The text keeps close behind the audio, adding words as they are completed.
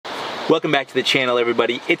Welcome back to the channel,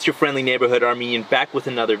 everybody. It's your friendly neighborhood Armenian back with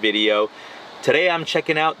another video. Today I'm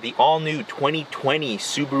checking out the all-new 2020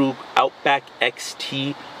 Subaru Outback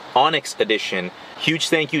XT Onyx Edition. Huge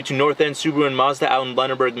thank you to North End Subaru and Mazda out in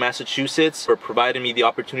Lunenburg, Massachusetts for providing me the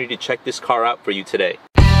opportunity to check this car out for you today.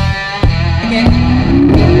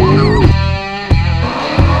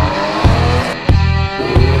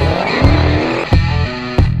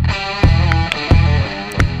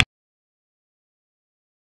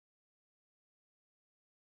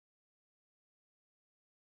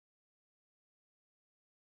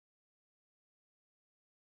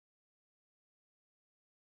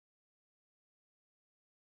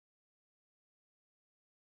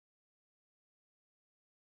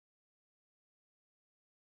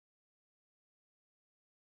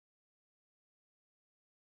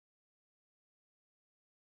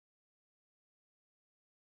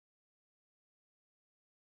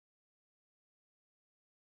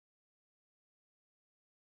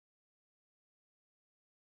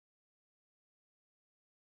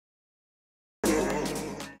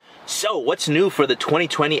 So what's new for the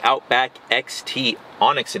 2020 Outback XT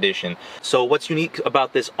Onyx Edition? So what's unique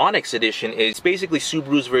about this Onyx Edition is basically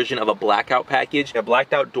Subaru's version of a blackout package. You have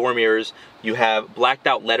blacked out door mirrors, you have blacked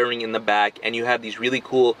out lettering in the back, and you have these really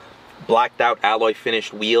cool blacked out alloy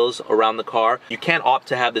finished wheels around the car. You can opt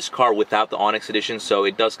to have this car without the Onyx Edition, so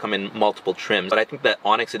it does come in multiple trims. But I think that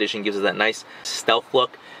Onyx Edition gives it that nice stealth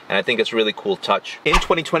look, and I think it's a really cool touch. In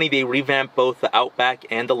 2020, they revamped both the Outback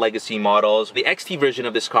and the Legacy models. The XT version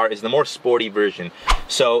of this car is the more sporty version.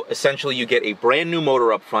 So essentially you get a brand new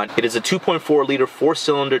motor up front. It is a 2.4 liter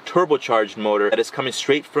 4-cylinder turbocharged motor that is coming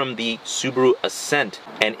straight from the Subaru Ascent.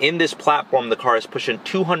 And in this platform, the car is pushing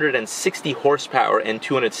 260 horsepower and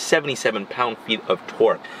 277 pound-feet of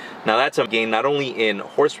torque. Now that's a gain not only in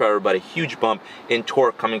horsepower, but a huge bump in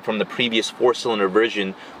torque coming from the previous 4-cylinder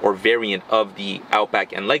version or variant of the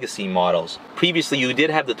Outback and Legacy models. Previously, you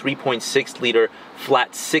did have the 3.6 liter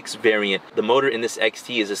flat 6 variant. The motor in this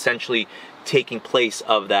XT is essentially taking place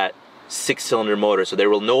of that 6-cylinder motor. So there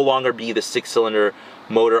will no longer be the 6-cylinder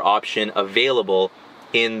motor option available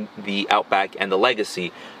in the Outback and the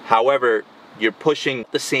Legacy. However, you're pushing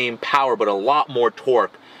the same power, but a lot more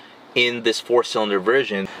torque in this 4-cylinder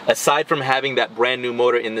version, aside from having that brand new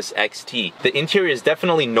motor in this XT. The interior is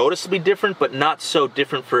definitely noticeably different, but not so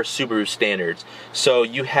different for Subaru standards. So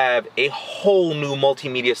you have a whole new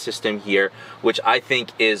multimedia system here, which I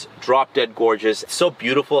think is drop dead gorgeous. It's so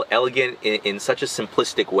beautiful, elegant in such a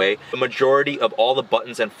simplistic way. The majority of all the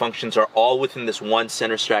buttons and functions are all within this one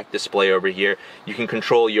center stack display over here. You can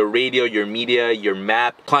control your radio, your media, your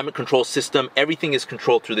map, climate control system. Everything is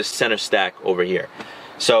controlled through this center stack over here.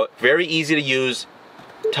 So very easy to use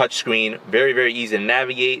touchscreen, very easy to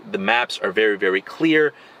navigate. The maps are very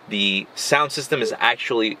clear. The sound system is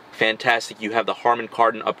actually fantastic. You have the Harman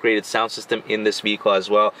Kardon upgraded sound system in this vehicle as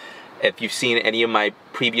well. If you've seen any of my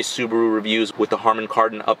previous Subaru reviews with the Harman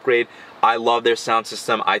Kardon upgrade, I love their sound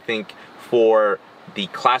system. I think for the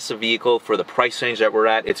class of vehicle, for the price range that we're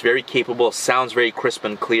at, it's very capable, sounds very crisp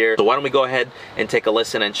and clear. So why don't we go ahead and take a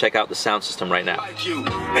listen and check out the sound system right now.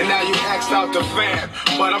 And now you X'd out the fan,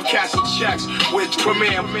 but I'm cashing checks with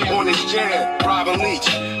Premier on his jam, Robin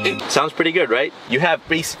Leach. Sounds pretty good, right? You have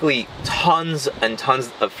basically tons and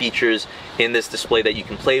tons of features in this display that you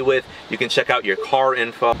can play with. You can check out your car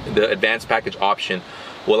info. The advanced package option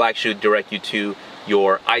will actually direct you to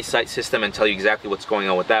your Eyesight system and tell you exactly what's going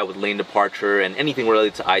on with that, with lane departure and anything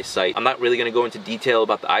related to Eyesight. I'm not really going to go into detail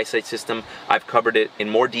about the Eyesight system. I've covered it in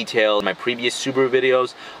more detail in my previous Subaru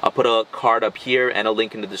videos. I'll put a card up here and a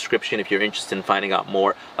link in the description if you're interested in finding out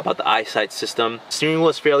more about the Eyesight system. Steering wheel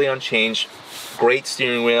is fairly unchanged. Great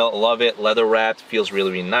steering wheel, love it, leather wrapped, feels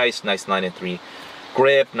really nice. Nice 9-3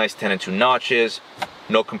 grip, nice 10-2 notches.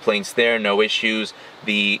 No complaints there, no issues.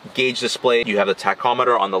 The gauge display, you have the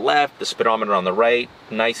tachometer on the left, the speedometer on the right,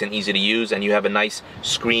 nice and easy to use, and you have a nice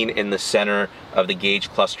screen in the center of the gauge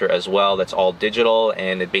cluster as well that's all digital,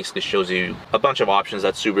 and it basically shows you a bunch of options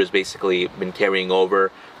that Subaru's basically been carrying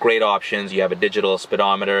over. Great options. You have a digital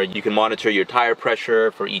speedometer, you can monitor your tire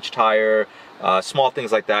pressure for each tire, small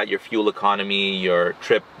things like that, your fuel economy, your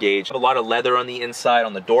trip gauge. A lot of leather on the inside,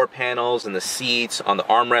 on the door panels and the seats, on the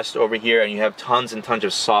armrest over here, and you have tons and tons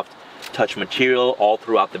of soft touch material all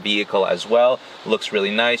throughout the vehicle as well. Looks really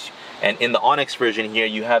nice. And in the Onyx version here,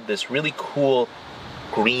 you have this really cool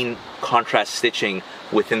green contrast stitching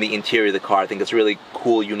within the interior of the car. I think it's a really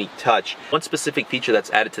cool, unique touch. One specific feature that's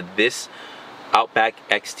added to this Outback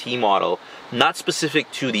XT model, not specific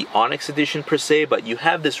to the Onyx Edition per se, but you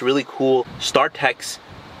have this really cool StarTex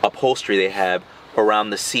upholstery they have around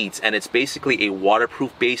the seats, and it's basically a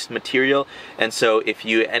waterproof based material. And so if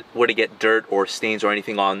you were to get dirt or stains or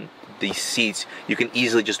anything on these seats, you can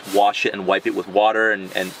easily just wash it and wipe it with water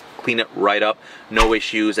and clean it right up, no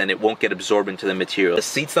issues, and it won't get absorbed into the material. The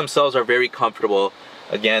seats themselves are very comfortable.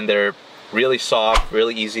 Again, they're really soft,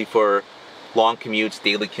 really easy for long commutes,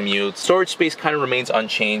 daily commutes. Storage space kind of remains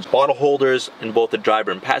unchanged. Bottle holders in both the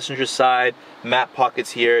driver and passenger side. Map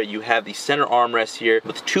pockets here. You have the center armrest here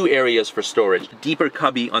with 2 areas for storage. Deeper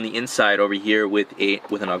cubby on the inside over here with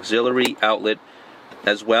an auxiliary outlet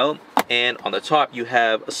as well. And on the top you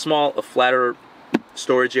have a flatter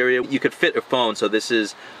storage area. You could fit a phone. So this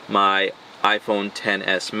is my iPhone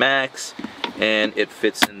XS Max, and it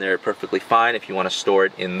fits in there perfectly fine if you want to store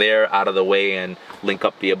it in there out of the way and link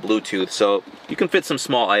up via Bluetooth. So you can fit some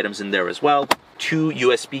small items in there as well. 2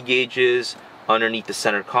 USB gauges underneath the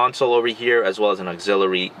center console over here, as well as an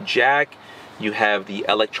auxiliary jack. You have the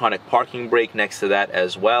electronic parking brake next to that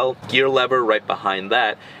as well. Gear lever right behind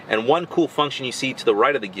that. And one cool function you see to the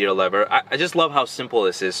right of the gear lever, I just love how simple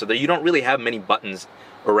this is, so that you don't really have many buttons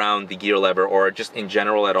around the gear lever or just in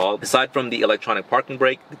general at all. Aside from the electronic parking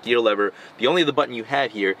brake, the gear lever, the only other button you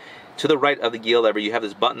have here, to the right of the gear lever, you have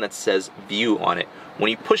this button that says view on it.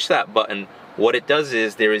 When you push that button, what it does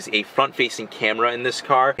is there is a front-facing camera in this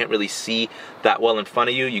car. You can't really see that well in front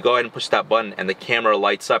of you. You go ahead and push that button and the camera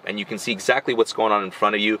lights up and you can see exactly what's going on in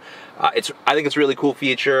front of you. I think it's a really cool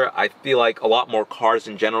feature. I feel like a lot more cars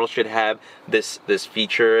in general should have this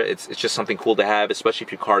feature. It's just something cool to have, especially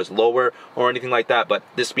if your car is lower or anything like that. But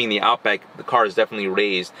this being the Outback, the car is definitely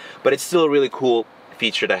raised, but it's still a really cool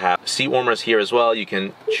feature to have. Seat warmers here as well. You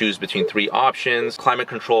can choose between 3 options. Climate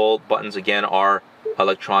control buttons again are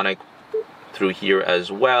electronic through here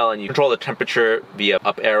as well, and you control the temperature via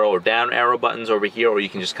up arrow or down arrow buttons over here, or you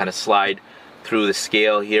can just kind of slide through the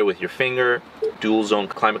scale here with your finger. Dual zone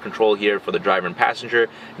climate control here for the driver and passenger,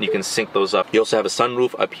 and you can sync those up. You also have a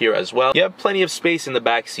sunroof up here as well. You have plenty of space in the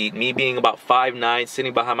back seat. Me being about 5'9",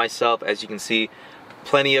 sitting behind myself, as you can see,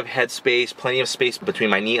 plenty of head space, plenty of space between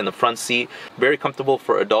my knee and the front seat. Very comfortable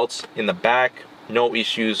for adults in the back. No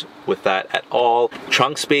issues with that at all.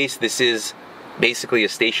 Trunk space, this is basically a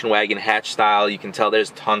station wagon hatch style. You can tell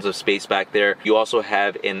there's tons of space back there. You also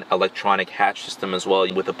have an electronic hatch system as well.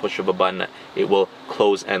 With a push of a button, it will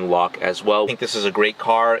close and lock as well. I think this is a great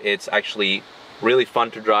car. It's actually really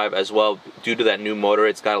fun to drive as well. Due to that new motor,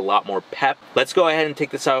 it's got a lot more pep. Let's go ahead and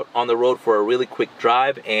take this out on the road for a really quick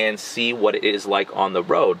drive and see what it is like on the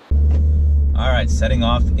road. All right, setting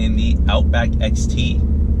off in the Outback XT.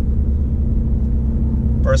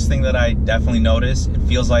 First thing that I definitely notice, it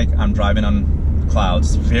feels like I'm driving on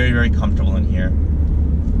clouds. It's very, very comfortable in here.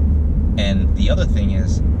 And the other thing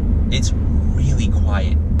is, it's really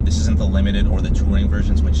quiet. This isn't the limited or the touring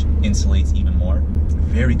versions, which insulates even more.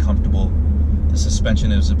 Very comfortable. The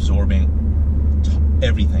suspension is absorbing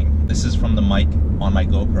everything. This is from the mic on my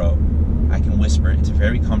GoPro. I can whisper. It's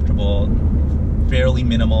very comfortable, fairly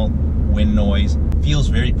minimal wind noise. Feels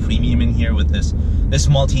very premium in here with this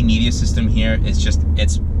multimedia system here.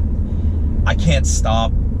 I can't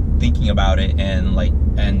stop thinking about it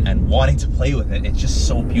and wanting to play with it. It's just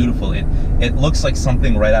so beautiful. It looks like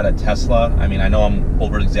something right out of Tesla. I mean, I know I'm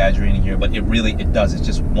over exaggerating here, but it does. It's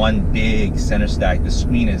just one big center stack. The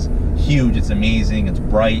screen is huge. It's amazing. It's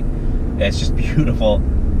bright. It's just beautiful.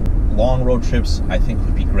 Long road trips I think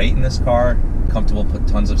would be great in this car. Comfortable, put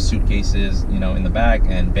tons of suitcases, in the back,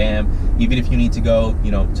 and bam. Even if you need to go,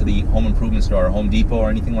 to the home improvement store or Home Depot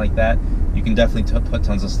or anything like that, you can definitely put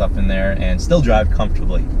tons of stuff in there and still drive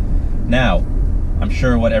comfortably. Now, I'm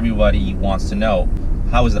sure what everybody wants to know,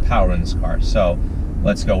 how is the power in this car? So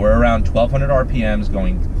let's go. We're around 1200 RPMs,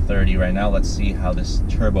 going 30 right now. Let's see how this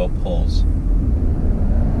turbo pulls.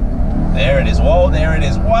 There it is. Whoa, there it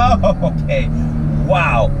is. Whoa, okay.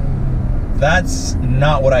 Wow. That's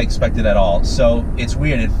not what I expected at all. So it's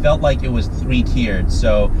weird. It felt like it was 3-tiered.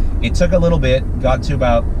 So it took a little bit, got to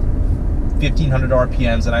about 1500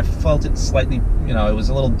 RPMs, and I felt it slightly, it was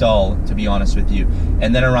a little dull, to be honest with you.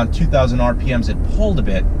 And then around 2000 RPMs, it pulled a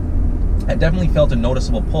bit. I definitely felt a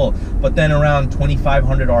noticeable pull. But then around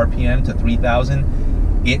 2500 RPM to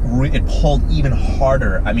 3000, it pulled even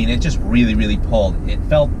harder. I mean, it just really, really pulled. It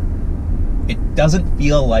doesn't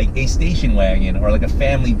feel like a station wagon or like a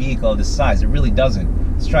family vehicle of this size. It really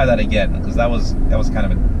doesn't. Let's try that again, because that was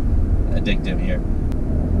kind of addictive here.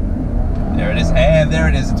 There it is, and there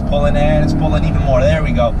it is. It's pulling, and it's pulling even more. There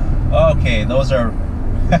we go. Okay, those are.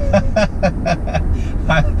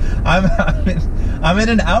 I'm in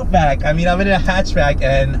an Outback. I mean, I'm in a hatchback,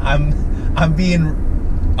 and I'm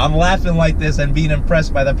laughing like this and being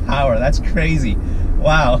impressed by the power. That's crazy.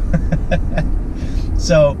 Wow.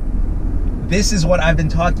 So This is what I've been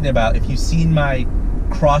talking about. If you've seen my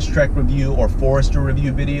Crosstrek review or Forester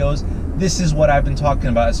review videos, this is what I've been talking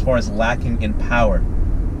about as far as lacking in power.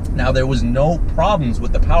 Now, there was no problems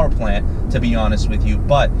with the power plant, to be honest with you,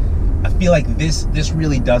 but I feel like this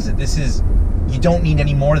really does it. This is, you don't need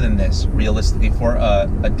any more than this, realistically, for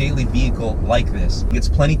a daily vehicle like this. It's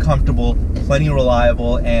plenty comfortable, plenty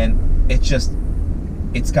reliable, and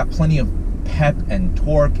it's got plenty of pep and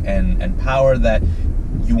torque and power that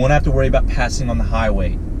you won't have to worry about passing on the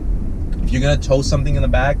highway. If you're gonna tow something in the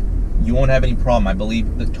back, you won't have any problem. I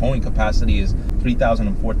believe the towing capacity is 3,000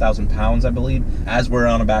 and 4,000 pounds, I believe. As we're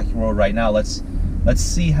on a back road right now, let's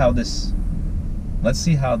see how this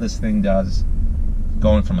thing does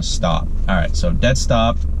going from a stop. All right, so dead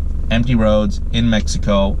stop, empty roads in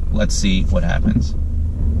Mexico. Let's see what happens.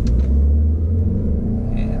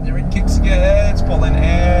 And there it kicks again. It's pulling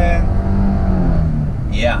in.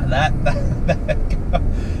 Yeah,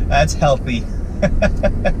 that's healthy.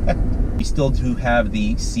 We still do have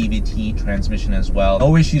the CVT transmission as well.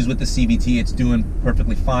 No issues with the CVT. It's doing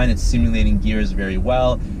perfectly fine. It's simulating gears very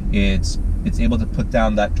well. It's able to put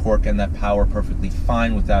down that torque and that power perfectly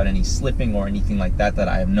fine without any slipping or anything like that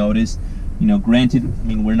I have noticed. You know, granted, I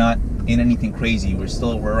mean, we're not in anything crazy. We're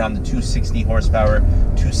around the 260 horsepower,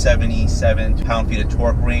 277 pound-feet of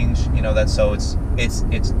torque range. You know, so it's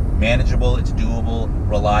manageable, it's doable,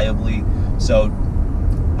 reliably. So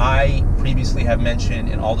I previously have mentioned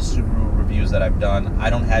in all the Subaru reviews that I've done, I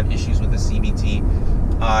don't have issues with the CVT.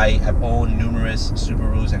 I have owned numerous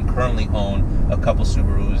Subarus and currently own a couple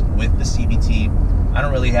Subarus with the CVT. I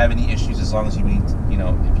don't really have any issues as long as if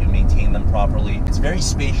you maintain them properly. It's very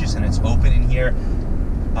spacious and it's open in here.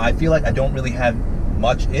 I feel like I don't really have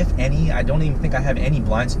much, if any. I don't even think I have any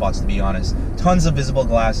blind spots, to be honest. Tons of visible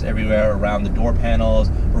glass everywhere, around the door panels,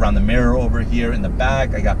 around the mirror over here in the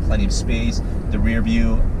back. I got plenty of space. The rear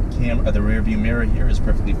view mirror here is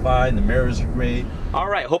perfectly fine. The mirrors are great. All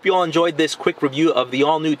right, hope you all enjoyed this quick review of the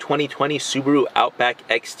all-new 2020 Subaru Outback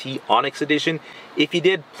XT Onyx Edition. If you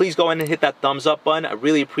did, please go ahead and hit that thumbs up button. I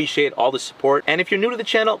really appreciate all the support. And if you're new to the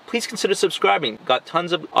channel, please consider subscribing. Got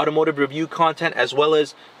tons of automotive review content as well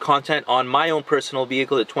as content on my own personal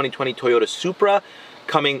vehicle, the 2020 Toyota Supra,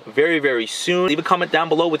 coming very, very soon. Leave a comment down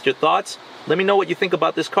below with your thoughts. Let me know what you think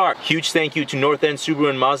about this car. Huge thank you to North End Subaru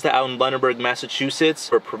and Mazda out in Lunenburg, Massachusetts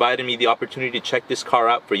for providing me the opportunity to check this car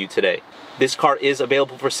out for you today. This car is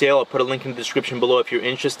available for sale. I'll put a link in the description below if you're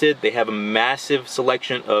interested. They have a massive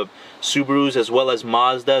selection of Subarus as well as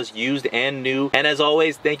Mazdas, used and new. And as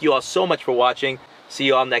always, thank you all so much for watching. See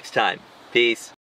you all next time. Peace.